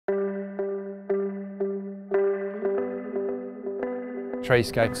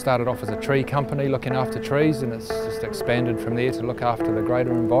Treescape started off as a tree company looking after trees, and it's just expanded from there to look after the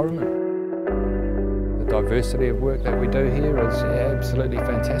greater environment. The diversity of work that we do here is absolutely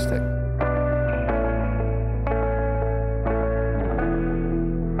fantastic.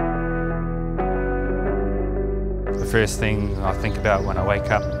 The first thing I think about when I wake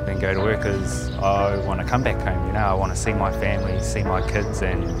up and go to work is I want to come back home, you know, I want to see my family, see my kids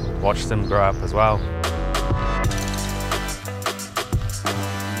and watch them grow up as well.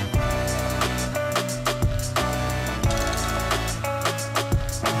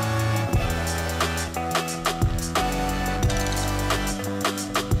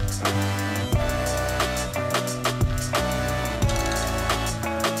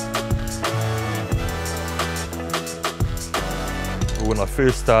 When I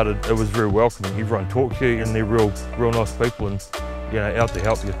first started, it was very welcoming. Everyone talked to you and they're real nice people and, you know, out to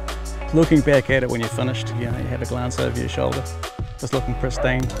help you. Looking back at it when you're finished, you know, you have a glance over your shoulder, just looking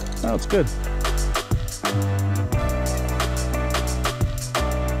pristine. Oh, it's good.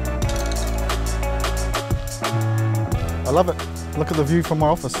 I love it. Look at the view from my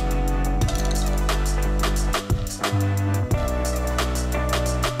office.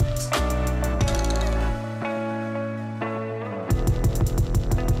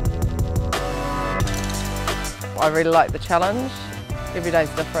 I really like the challenge. Every day's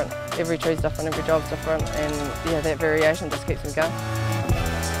different, every tree's different, every job's different, and yeah, that variation just keeps me going.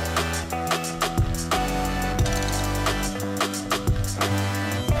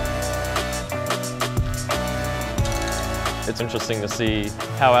 It's interesting to see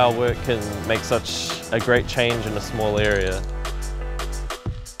how our work can make such a great change in a small area.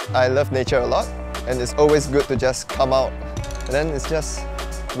 I love nature a lot, and it's always good to just come out, and then it's just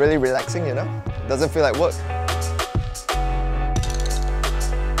really relaxing, you know? It doesn't feel like work.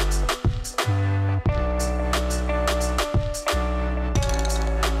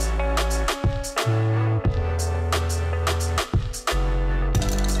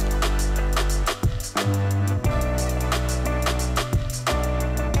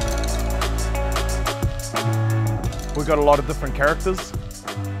 We've got a lot of different characters.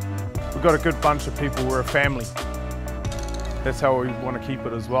 We've got a good bunch of people, we're a family. That's how we want to keep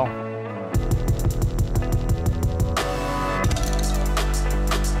it as well.